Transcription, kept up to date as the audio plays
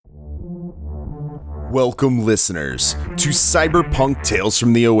Welcome, listeners, to Cyberpunk Tales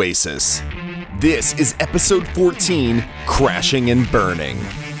from the Oasis. This is episode 14, Crashing and Burning.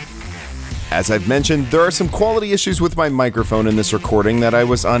 As I've mentioned, there are some quality issues with my microphone in this recording that I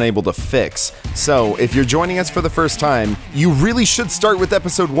was unable to fix. So, if you're joining us for the first time, you really should start with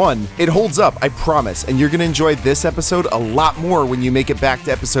episode 1. It holds up, I promise, and you're going to enjoy this episode a lot more when you make it back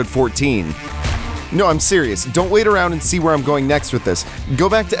to episode 14. No, I'm serious. Don't wait around and see where I'm going next with this. Go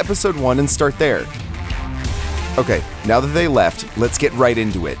back to episode 1 and start there. Okay, now that they left, let's get right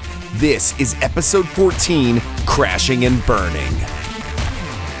into it. This is episode 14, Crashing and Burning.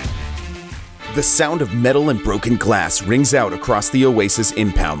 The sound of metal and broken glass rings out across the Oasis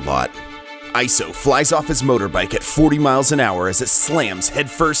impound lot. Iso flies off his motorbike at 40 miles an hour as it slams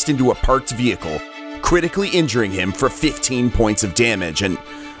headfirst into a parked vehicle, critically injuring him for 15 points of damage and...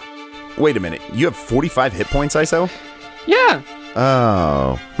 Wait a minute, you have 45 hit points, Iso? Yeah.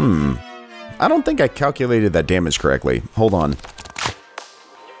 Oh, I don't think I calculated that damage correctly. Hold on.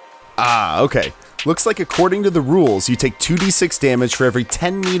 Okay. Looks like according to the rules, you take 2d6 damage for every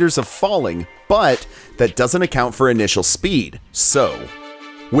 10 meters of falling, but that doesn't account for initial speed. So,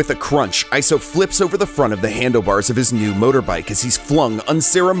 with a crunch, Iso flips over the front of the handlebars of his new motorbike as he's flung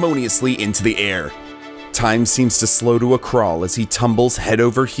unceremoniously into the air. Time seems to slow to a crawl as he tumbles head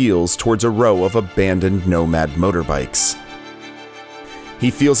over heels towards a row of abandoned Nomad motorbikes. He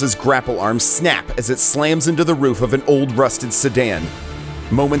feels his grapple arm snap as it slams into the roof of an old rusted sedan.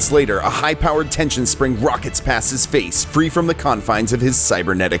 Moments later, a high-powered tension spring rockets past his face, free from the confines of his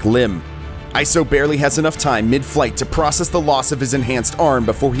cybernetic limb. Iso barely has enough time mid-flight to process the loss of his enhanced arm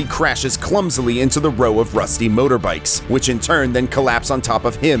before he crashes clumsily into the row of rusty motorbikes, which in turn then collapse on top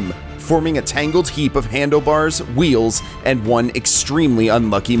of him, forming a tangled heap of handlebars, wheels, and one extremely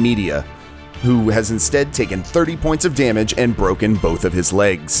unlucky Media, who has instead taken 30 points of damage and broken both of his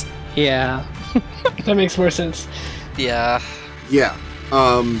legs. Yeah. That makes more sense. Yeah.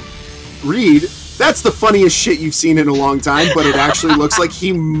 Reed, that's the funniest shit you've seen in a long time, but it actually looks like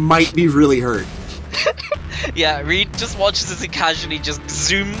he might be really hurt. Yeah, Reed just watches as he casually just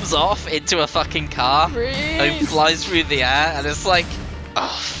zooms off into a fucking car and flies through the air, and it's like, oh,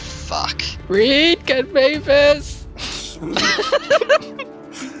 fuck. Reed, get Mavis!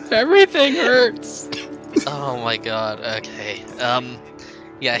 Everything hurts. Oh my god, okay.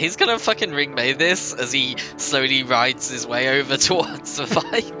 Yeah, he's gonna fucking ring Mavis as he slowly rides his way over towards the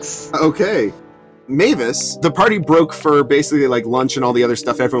bikes. Okay. Mavis, the party broke for basically like lunch and all the other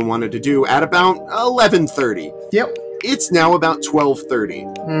stuff everyone wanted to do at about 11:30. Yep. It's now about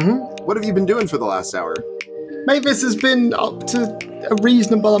 12:30. Mm-hmm. What have you been doing for the last hour? Mavis has been up to a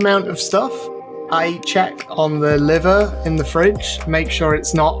reasonable amount of stuff. I check on the liver in the fridge, make sure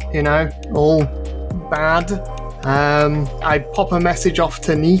it's not, all bad. I pop a message off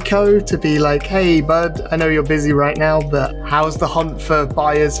to Nico to be like, hey, bud, I know you're busy right now, but how's the hunt for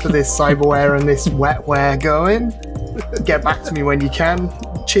buyers for this cyberware and this wetware going? Get back to me when you can.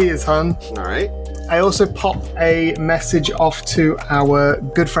 Cheers, hun. All right. I also pop a message off to our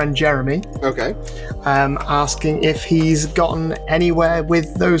good friend Jeremy. Okay. Asking if he's gotten anywhere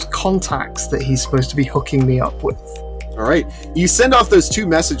with those contacts that he's supposed to be hooking me up with. All right. You send off those 2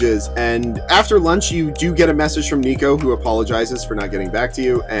 messages, and after lunch, you do get a message from Nico, who apologizes for not getting back to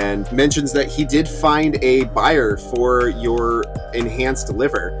you and mentions that he did find a buyer for your enhanced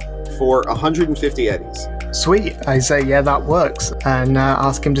liver for 150 eddies. Sweet. I say, yeah, that works, and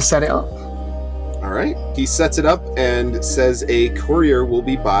ask him to set it up. All right. He sets it up and says a courier will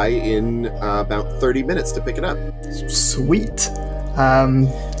be by in about 30 minutes to pick it up. Sweet.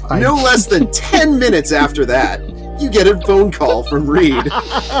 No less than 10 minutes after that, you get a phone call from Reed.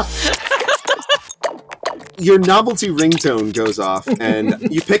 Your novelty ringtone goes off, and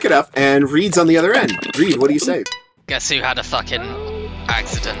you pick it up, and Reed's on the other end. Reed, what do you say? Guess who had a fucking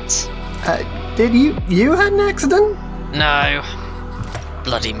accident? Did you had an accident? No.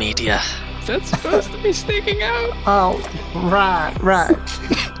 Bloody Media. That's supposed to be sticking out. Oh, right.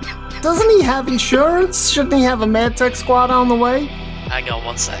 Doesn't he have insurance? Shouldn't he have a MedTech squad on the way? Hang on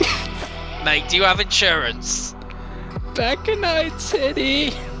one sec. Mate, do you have insurance? Back in Night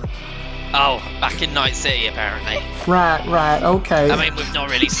City. Oh, back in Night City, apparently. Right, okay. I mean, we've not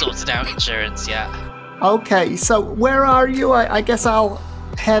really sorted out insurance yet. Okay, so where are you? I guess I'll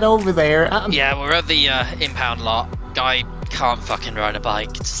head over there. Yeah, we're at the impound lot. Guy can't fucking ride a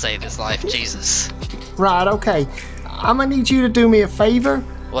bike to save his life, Jesus. Right, okay. I'm gonna need you to do me a favor.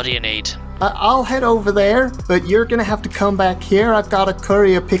 What do you need? I'll head over there, but you're gonna have to come back here. I've got a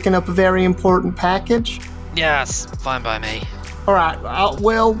courier picking up a very important package. Yes, fine by me. All right,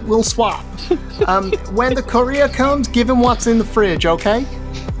 we'll swap. When the courier comes, give him what's in the fridge, okay?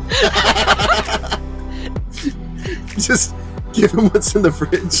 Just give him what's in the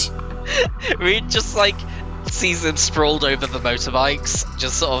fridge. Reed just like sees them sprawled over the motorbikes,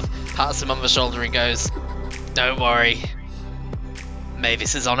 just sort of pats him on the shoulder and goes, "Don't worry,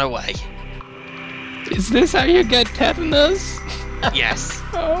 Mavis is on her way." Is this how you get tetanus? Yes.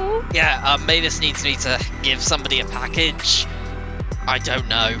 Oh. Yeah, Mavis needs me to give somebody a package. I don't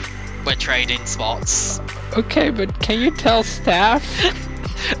know. We're trading spots. Okay, but can you tell staff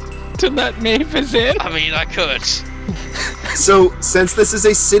to let Mavis in? I mean, I could. So, since this is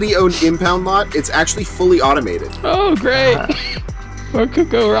a city-owned impound lot, it's actually fully automated. Oh, great. What could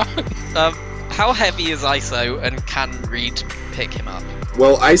go wrong? How heavy is ISO, and can Reed pick him up?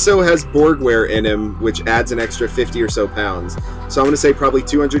 Well, ISO has Borgware in him, which adds an extra 50 or so pounds. So I'm going to say probably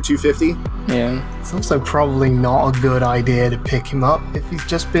 200, 250. Yeah. It's also probably not a good idea to pick him up if he's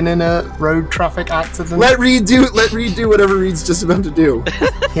just been in a road traffic accident. Let Reed do whatever Reed's just about to do.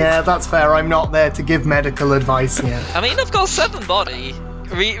 Yeah, that's fair. I'm not there to give medical advice yet. I mean, I've got 7 body.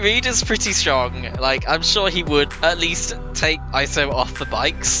 Reed is pretty strong. Like, I'm sure he would at least take ISO off the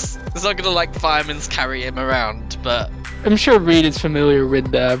bikes. He's not gonna, like, firemen's carry him around, but... I'm sure Reed is familiar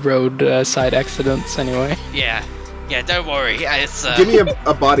with road side accidents anyway. Yeah, don't worry. It's, Give me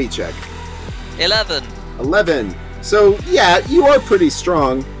a body check. 11. 11. So, yeah, you are pretty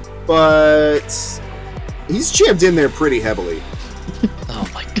strong, but he's jammed in there pretty heavily. Oh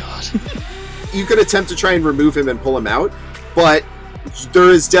my god. You could attempt to try and remove him and pull him out, but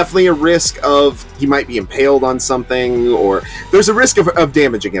there is definitely a risk of he might be impaled on something, or there's a risk of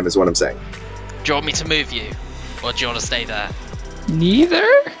damaging him, is what I'm saying. Do you want me to move you? Or do you want to stay there? Neither?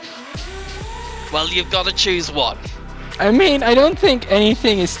 Well, you've got to choose one. I mean, I don't think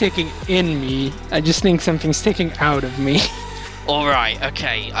anything is sticking in me. I just think something's sticking out of me. Alright,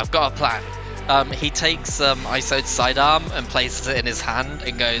 okay, I've got a plan. He takes ISO's sidearm and places it in his hand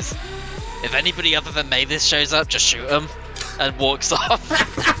and goes, "If anybody other than Mavis shows up, just shoot him," and walks off.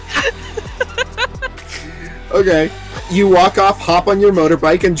 Okay. You walk off, hop on your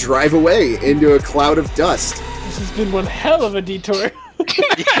motorbike, and drive away into a cloud of dust. This has been one hell of a detour.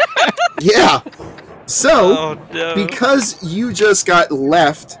 Yeah. So, Oh no. because you just got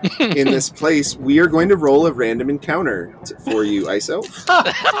left in this place, we are going to roll a random encounter for you, ISO.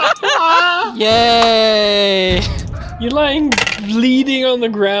 Yay! You're lying bleeding on the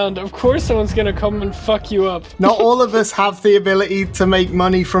ground. Of course someone's gonna come and fuck you up. Not all of us have the ability to make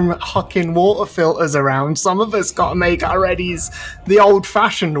money from hucking water filters around. Some of us gotta make our readies the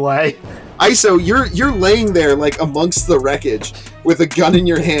old-fashioned way. ISO, you're laying there like amongst the wreckage with a gun in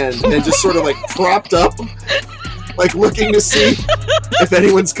your hand and just sort of like propped up, like looking to see if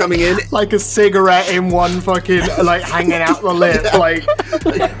anyone's coming in. Like a cigarette in one fucking, like, hanging out the lip, like...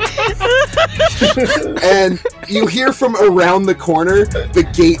 And you hear from around the corner the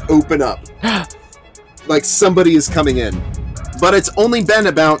gate open up. Like somebody is coming in. But it's only been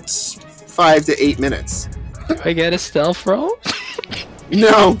about 5 to 8 minutes. Do I get a stealth roll?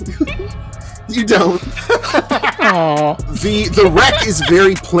 No. You don't. Aww. The wreck is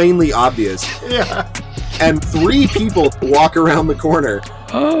very plainly obvious. Yeah. And 3 people walk around the corner.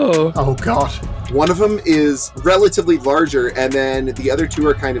 Oh. Oh, God. One of them is relatively larger, and then the other 2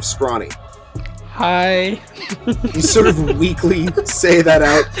 are kind of scrawny. Hi. You sort of weakly say that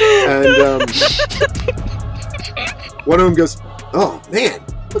out, and one of them goes, "Oh man,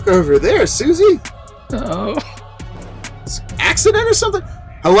 look over there, Susie. Oh. Accident or something?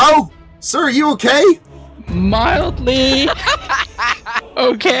 Hello, sir, are you okay?" Mildly.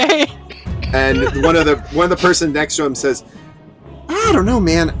 Okay. And one of the person next to him says, "I don't know,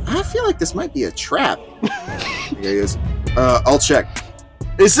 man. I feel like this might be a trap." The guy goes, "I'll check.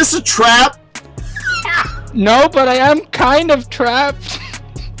 Is this a trap?" No, but I am kind of trapped.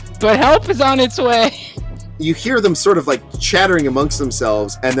 But help is on its way. You hear them sort of like chattering amongst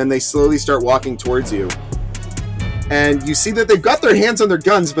themselves, and then they slowly start walking towards you. And you see that they've got their hands on their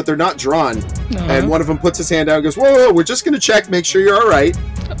guns, but they're not drawn. And one of them puts his hand out and goes, whoa, we're just going to check, make sure you're all right.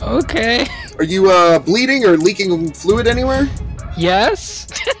 Okay. Are you bleeding or leaking fluid anywhere? Yes.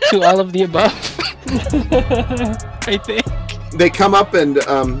 To all of the above. I think. They come up and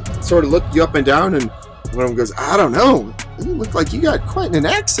sort of look you up and down, and one of them goes, I don't know. You look like you got quite an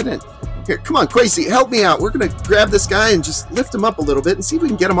accident. Here, come on, Quasi, help me out. We're going to grab this guy and just lift him up a little bit and see if we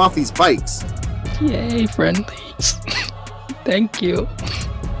can get him off these bikes. Yay, friendlies. Thank you.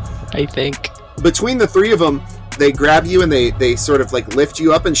 I think. Between the 3 of them, they grab you and they sort of like lift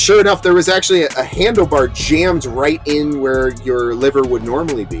you up, and sure enough, there was actually a handlebar jammed right in where your liver would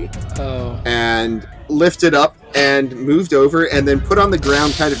normally be. Oh. And lifted up and moved over and then put on the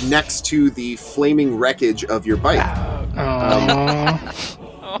ground kind of next to the flaming wreckage of your bike.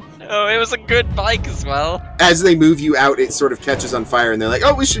 Oh. Oh no, it was a good bike as well. As they move you out, it sort of catches on fire, and they're like,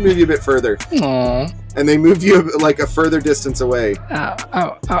 "Oh, we should move you a bit further." Aw. And they move you like a further distance away.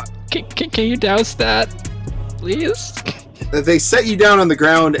 Ow. Can you douse that, please? They set you down on the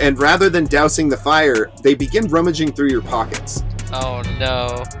ground, and rather than dousing the fire, they begin rummaging through your pockets. Oh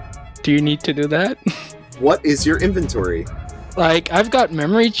no. Do you need to do that? What is your inventory? Like, I've got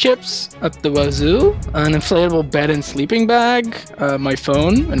memory chips up the wazoo, an inflatable bed and sleeping bag, my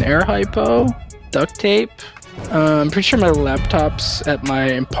phone, an air hypo, duct tape. I'm pretty sure my laptop's at my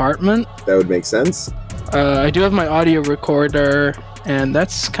apartment. That would make sense. I do have my audio recorder, and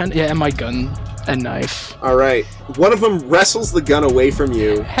that's kind of, and my gun and knife. All right. One of them wrestles the gun away from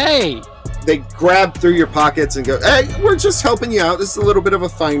you. Hey! They grab through your pockets and go, "Hey, we're just helping you out. This is a little bit of a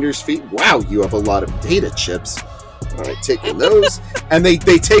finder's fee." Wow, you have a lot of data chips. All right, taking those. And they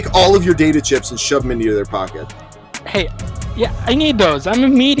take all of your data chips and shove them into their pocket. Hey, yeah, I need those. I'm a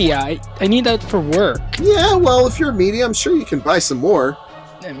media. I need that for work. Yeah, well, if you're a media, I'm sure you can buy some more.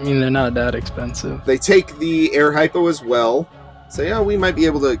 I mean, they're not that expensive. They take the air hypo as well. Say, "Oh, we might be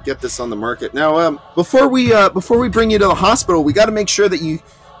able to get this on the market." Now, before we bring you to the hospital, we got to make sure that you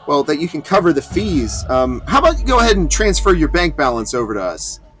can cover the fees. How about you go ahead and transfer your bank balance over to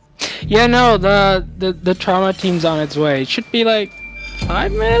us? Yeah, no, the trauma team's on its way. It should be like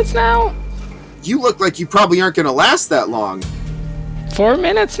 5 minutes now? You look like you probably aren't going to last that long. 4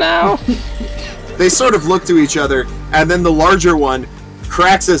 minutes now? They sort of look to each other, and then the larger one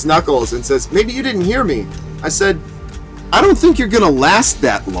cracks his knuckles and says, "Maybe you didn't hear me. I said, I don't think you're going to last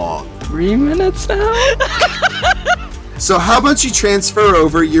that long." 3 minutes now? So how about you transfer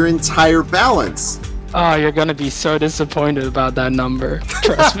over your entire balance? Oh, you're gonna be so disappointed about that number.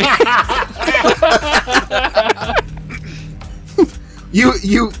 Trust me.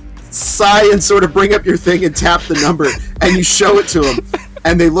 You sigh and sort of bring up your thing and tap the number, and you show it to them,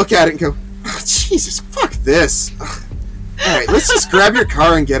 and they look at it and go, "Oh, Jesus, fuck this. Ugh. All right, let's just grab your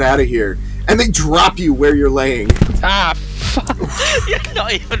car and get out of here." And they drop you where you're laying. Ah, fuck. You're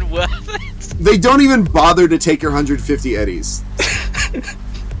not even worth it. They don't even bother to take your 150 eddies.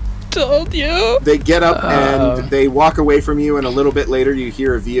 Told you. They get up and they walk away from you, and a little bit later you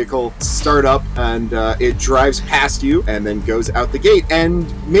hear a vehicle start up, and it drives past you and then goes out the gate. And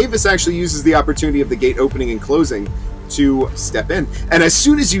Mavis actually uses the opportunity of the gate opening and closing to step in. And as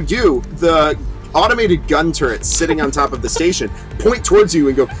soon as you do, the automated gun turrets sitting on top of the station point towards you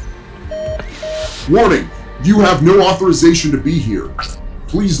and go, "Warning! You have no authorization to be here.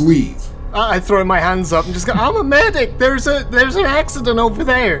 Please leave." I throw my hands up and just go, "I'm a medic. There's an accident over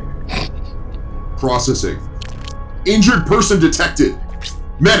there." Processing. Injured person detected.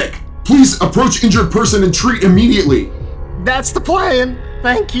 Medic, please approach injured person and treat immediately. That's the plan.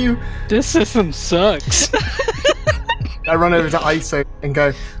 Thank you. This system sucks. I run over to ISO and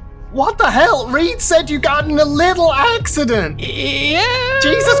go, "What the hell? Reed said you got in a little accident." Yeah.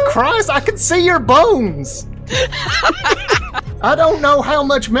 Jesus Christ, I can see your bones. I don't know how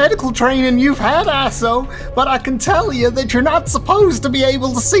much medical training you've had, ISO, but I can tell you that you're not supposed to be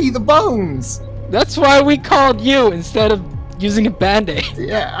able to see the bones. That's why we called you instead of using a band-aid.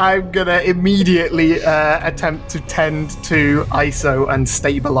 Yeah, I'm gonna immediately attempt to tend to ISO and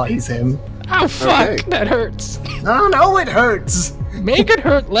stabilize him. Oh, fuck. Okay. That hurts. Oh no, it hurts. Make it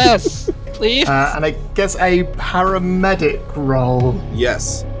hurt less, please. And I guess a paramedic roll.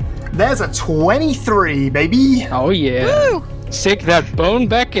 "Yes." There's a 23, baby. Oh, yeah. Woo! Stick that bone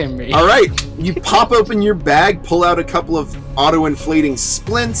back in me. All right, you pop open your bag, pull out a couple of auto-inflating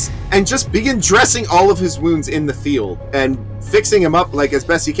splints, and just begin dressing all of his wounds in the field and fixing him up like as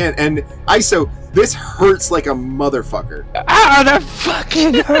best you can. And ISO, this hurts like a motherfucker. Ah, that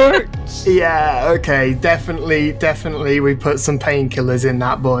fucking hurts. Yeah, okay, definitely we put some painkillers in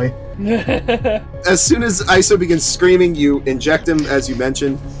that boy. As soon as ISO begins screaming, you inject him, as you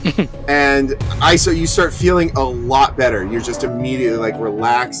mentioned, and ISO, you start feeling a lot better. You're just immediately like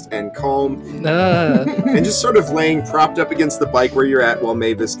relaxed and calm, and just sort of laying propped up against the bike where you're at while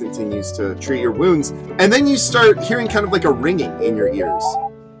Mavis continues to treat your wounds. And then you start hearing kind of like a ringing in your ears.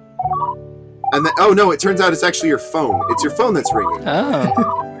 And then, oh no, it turns out it's actually your phone. It's your phone that's ringing. Oh.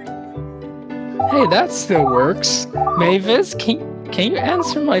 Hey, that still works. Mavis, can you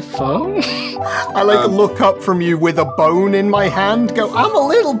answer my phone? I look up from you with a bone in my hand, go, "I'm a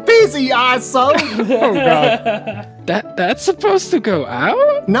little busy, ISO." Oh, God. That's supposed to go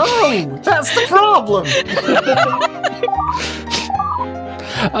out? No, that's the problem.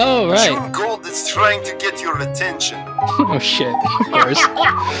 Oh, right. June Gold is trying to get your attention. Oh, shit. Of course.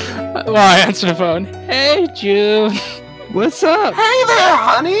 Well, I answer the phone. Hey, June. What's up? Hey there,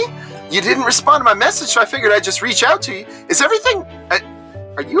 honey. You didn't respond to my message, so I figured I'd just reach out to you. Is everything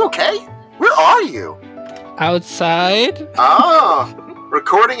Are you okay? Where are you? Outside? Oh,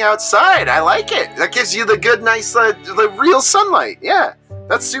 recording outside. I like it. That gives you the good, nice, the real sunlight. Yeah,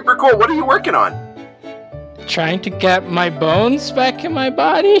 that's super cool. What are you working on? Trying to get my bones back in my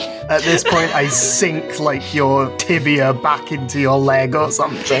body? At this point, I sink like your tibia back into your leg or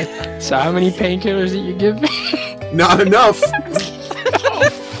something. So how many painkillers did you give me? Not enough.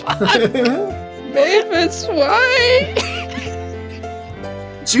 Mavis, why?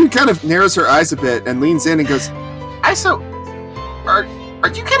 June kind of narrows her eyes a bit and leans in and goes, Iso, are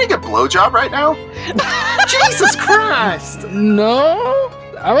you getting a blowjob right now? Jesus Christ! No,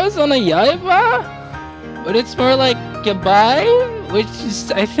 I was on a yaiba, but it's more like yabai, which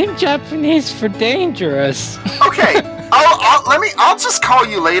is, I think, Japanese for dangerous. Okay, I'll just call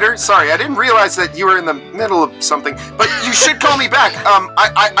you later. Sorry, I didn't realize that you were in the middle of something, but you should call me back.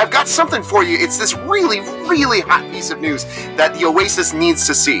 I've got something for you. It's this really, really hot piece of news that the Oasis needs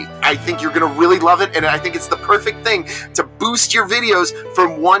to see. I think you're gonna really love it, and I think it's the perfect thing to boost your videos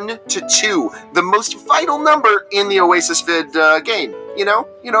from 1 to 2, the most vital number in the Oasis Vid game. You know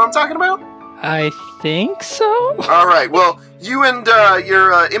what I'm talking about? I think so. All right. Well, you and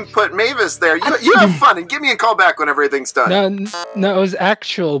your input Mavis there, you have fun and give me a call back when everything's done. No, it was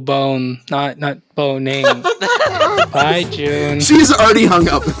actual bone, not boning. Bye, June. She's already hung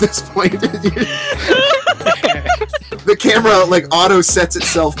up at this point. The camera auto sets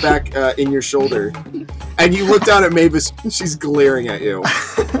itself back in your shoulder, and you look down at Mavis. She's glaring at you.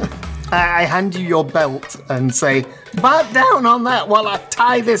 I hand you your belt and say, "Bite down on that while I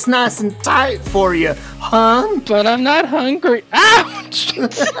tie this nice and tight for you, hon." But I'm not hungry. Ouch!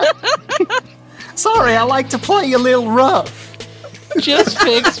 Sorry, I like to play a little rough. Just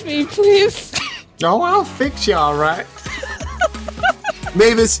fix me, please. Oh, I'll fix you all right.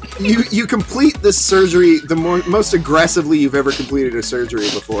 Mavis, you complete this surgery the most aggressively you've ever completed a surgery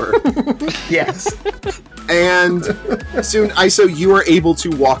before. Yes. And soon, Iso, you are able to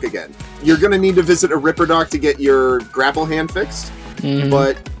walk again. You're going to need to visit a Ripper Doc to get your grapple hand fixed. Mm-hmm.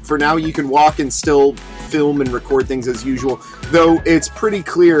 But for now, you can walk and still film and record things as usual. Though it's pretty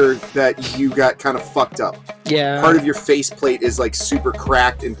clear that you got kind of fucked up. Yeah. Part of your faceplate is super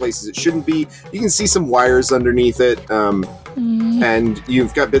cracked in places it shouldn't be. You can see some wires underneath it. And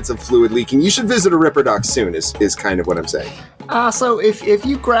you've got bits of fluid leaking. You should visit a Ripper Doc soon, is kind of what I'm saying. So if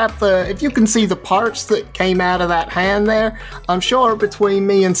you if you can see the parts that came out of that hand there, I'm sure between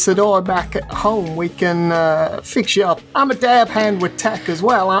me and Sidor back at home, we can fix you up. I'm a dab hand with tech as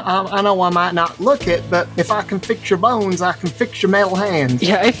well. I know I might not look it, but if I can fix your bones, I can fix your metal hands.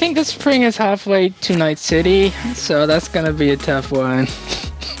 Yeah, I think the spring is halfway to Night City, so that's gonna be a tough one.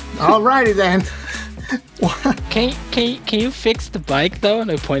 Alrighty then. Can you fix the bike though?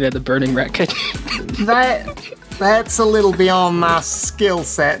 And I point at the burning wreckage. That's a little beyond my skill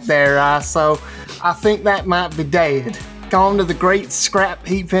set there, so I think that might be dead. Gone to the great scrap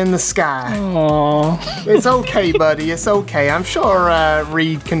heap in the sky. Aww. It's okay, buddy. It's okay. I'm sure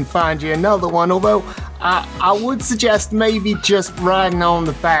Reed can find you another one, although I would suggest maybe just riding on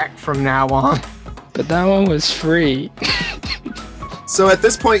the back from now on. But that one was free. So at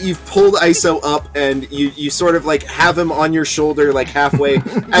this point, you've pulled Iso up, and you sort of have him on your shoulder, halfway,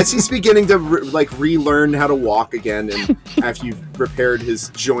 as he's beginning to relearn how to walk again, and after you've repaired his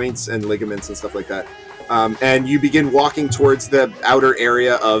joints and ligaments and stuff like that. And you begin walking towards the outer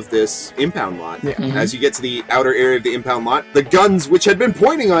area of this impound lot. Yeah. Mm-hmm. As you get to the outer area of the impound lot, the guns, which had been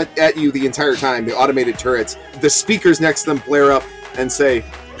pointing at you the entire time, the automated turrets, the speakers next to them blare up and say,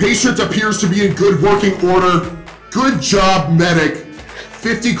 Patient appears to be in good working order. Good job, medic.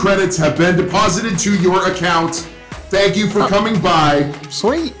 50 credits have been deposited to your account. Thank you for coming by.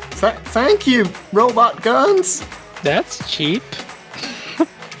 Sweet. Thank you, Robot Guns. That's cheap.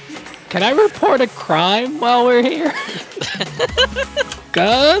 Can I report a crime while we're here?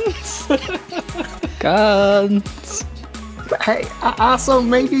 Guns? Guns. Hey, also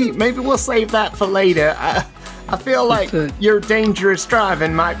maybe we'll save that for later. I feel like your dangerous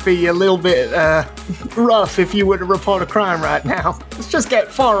driving might be a little bit rough if you were to report a crime right now. Let's just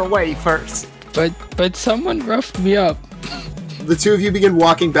get far away first. But someone roughed me up. the two of you begin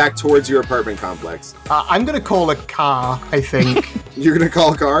walking back towards your apartment complex. I'm gonna call a car, I think. You're gonna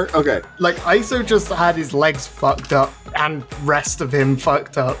call a car? Okay. Like, Iso just had his legs fucked up and rest of him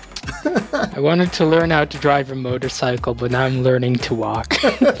fucked up. I wanted to learn how to drive a motorcycle, but now I'm learning to walk.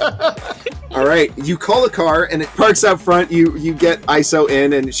 All right, you call a car and it parks out front. You get Iso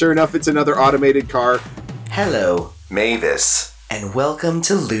in, and sure enough, it's another automated car. Hello, Mavis, and welcome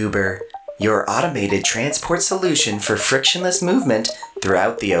to Luber, your automated transport solution for frictionless movement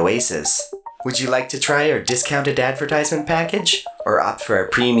throughout the Oasis. Would you like to try our discounted advertisement package or opt for our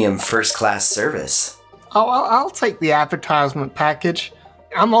premium first-class service? Oh, I'll take the advertisement package.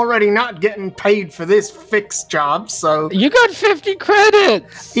 I'm already not getting paid for this fixed job, so... You got 50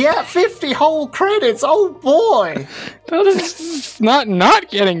 credits! Yeah, 50 whole credits, oh boy! That is not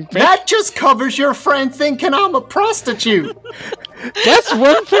getting paid. That just covers your friend thinking I'm a prostitute! That's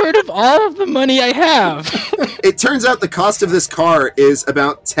 1/3 of all of the money I have. It turns out the cost of this car is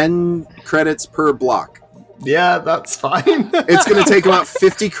about 10 credits per block. Yeah, that's fine. It's going to take about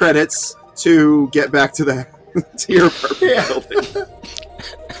 50 credits to get back to to your apartment building.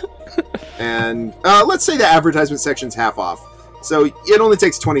 And let's say the advertisement section's half off. So it only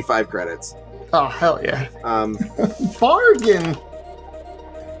takes 25 credits. Oh, hell yeah. Bargain!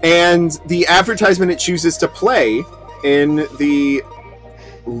 And the advertisement it chooses to play in the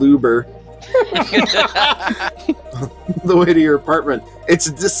Luber the way to your apartment. It's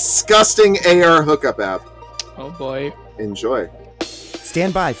a disgusting AR hookup app. Oh boy. Enjoy.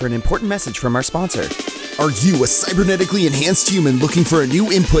 Stand by for an important message from our sponsor. Are you a cybernetically enhanced human looking for a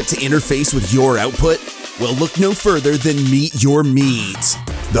new input to interface with your output? Well, look no further than Meet Your Meat,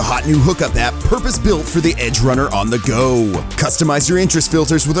 the hot new hookup app purpose-built for the edge runner on the go. Customize your interest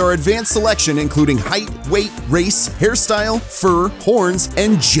filters with our advanced selection including height, weight, race, hairstyle, fur, horns,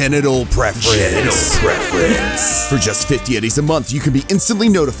 and genital preference. For just 50 eddies a month, you can be instantly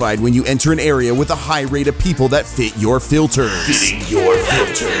notified when you enter an area with a high rate of people that fit your filters. Fitting your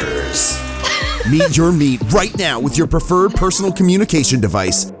filters. Meet Your Meat right now with your preferred personal communication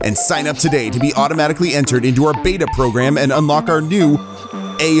device and sign up today to be automatically entered into our beta program and unlock our new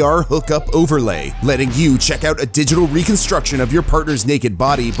AR hookup overlay, letting you check out a digital reconstruction of your partner's naked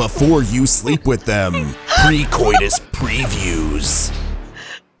body before you sleep with them. Pre-coitus previews.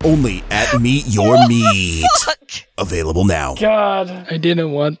 Only at Meet Your Meat. Available now. God. I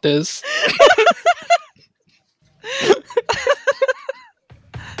didn't want this.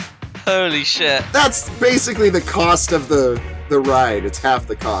 Holy shit. That's basically the cost of the ride. It's half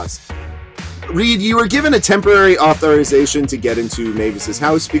the cost. Reed, you were given a temporary authorization to get into Mavis's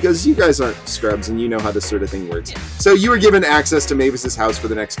house because you guys aren't scrubs and you know how this sort of thing works. So you were given access to Mavis's house for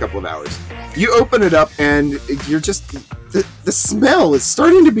the next couple of hours. You open it up and you're just... The smell is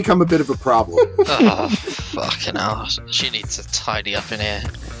starting to become a bit of a problem. Oh, fucking hell. She needs to tidy up in here.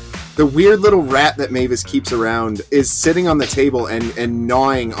 The weird little rat that Mavis keeps around is sitting on the table and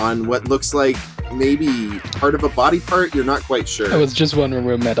gnawing on what looks like maybe part of a body part. You're not quite sure. I was just wondering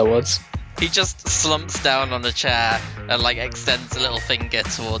where Meta was. He just slumps down on a chair and like extends a little finger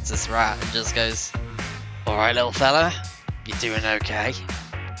towards this rat and just goes, "Alright, little fella, you doing okay?"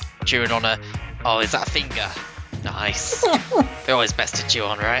 Chewing on oh, is that a finger? Nice. They're always best to chew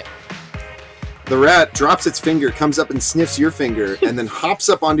on, right? The rat drops its finger, comes up and sniffs your finger, and then hops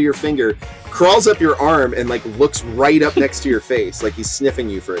up onto your finger, crawls up your arm, and like looks right up next to your face, like he's sniffing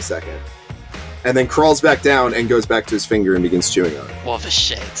you for a second. And then crawls back down and goes back to his finger and begins chewing on it. What the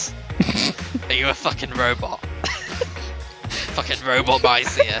shit? Are you a fucking robot? Fucking robot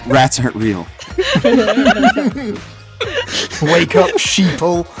mice here. Rats aren't real. Wake up,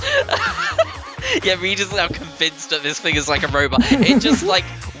 sheeple. Yeah, Reed is now convinced that this thing is like a robot. It just like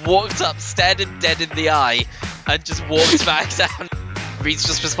walked up, stared him dead in the eye, and just walked back down. Reed's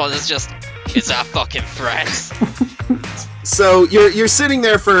just response is just, "Is that a fucking threat?" So you're sitting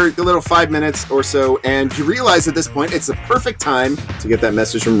there for a little 5 minutes or so, and you realize at this point it's the perfect time to get that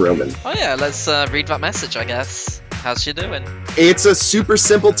message from Roman. Oh yeah, let's read that message, I guess. How's she doing? It's a super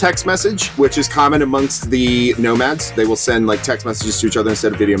simple text message, which is common amongst the nomads. They will send like text messages to each other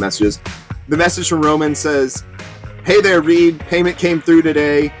instead of video messages. The message from Roman says, "Hey there, Reed. Payment came through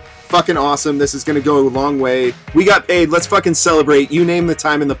today. Fucking awesome. This is gonna go a long way. We got paid. Let's fucking celebrate. You name the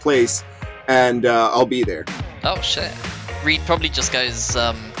time and the place, and I'll be there." Oh shit. Reed probably just goes,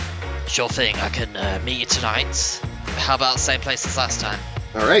 "Sure thing, I can meet you tonight. How about same place as last time?"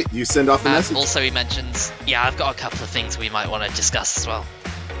 All right, you send off the And message. also he mentions, "Yeah, I've got a couple of things we might want to discuss as well."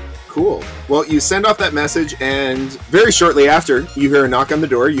 Cool. Well, you send off that message, and very shortly after, you hear a knock on the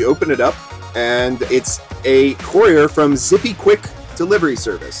door. You open it up, and it's a courier from Zippy Quick Delivery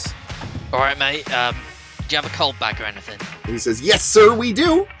Service. Alright, mate, do you have a cold bag or anything? He says, "Yes, sir, we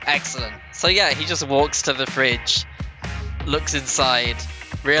do." Excellent. So yeah, he just walks to the fridge, looks inside,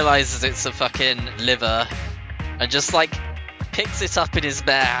 realizes it's a fucking liver, and just like picks it up in his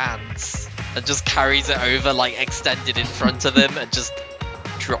bare hands and just carries it over like extended in front of him and just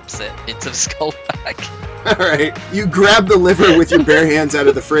drops it into the skull bag. All right. You grab the liver with your bare hands out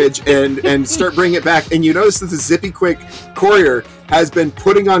of the fridge and start bringing it back, and you notice that the Zippy Quick courier has been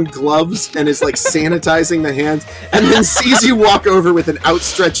putting on gloves and is like sanitizing the hands, and then sees you walk over with an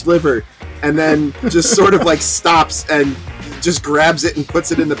outstretched liver and then just sort of like stops and just grabs it and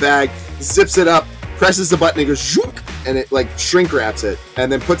puts it in the bag, zips it up, presses the button, and goes shook, and it like shrink wraps it,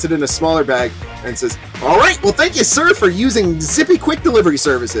 and then puts it in a smaller bag and says, "All right, well, thank you, sir, for using Zippy Quick Delivery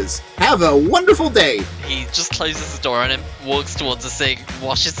Services. Have a wonderful day." He just closes the door and then walks towards the sink,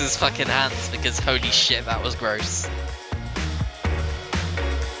 washes his fucking hands because holy shit, that was gross.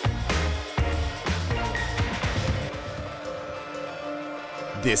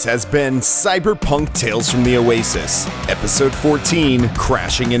 This has been Cyberpunk Tales from the Oasis, Episode 14,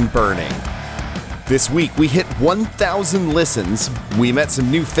 Crashing and Burning. This week we hit 1,000 listens, we met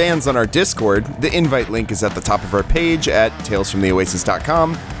some new fans on our Discord, the invite link is at the top of our page at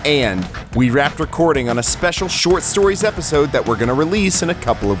talesfromtheoasis.com, and we wrapped recording on a special short stories episode that we're going to release in a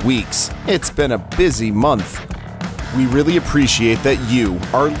couple of weeks. It's been a busy month. We really appreciate that you,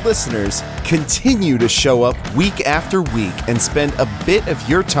 our listeners, continue to show up week after week and spend a bit of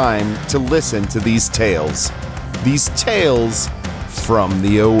your time to listen to these tales. These tales from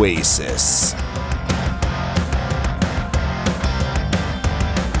the Oasis.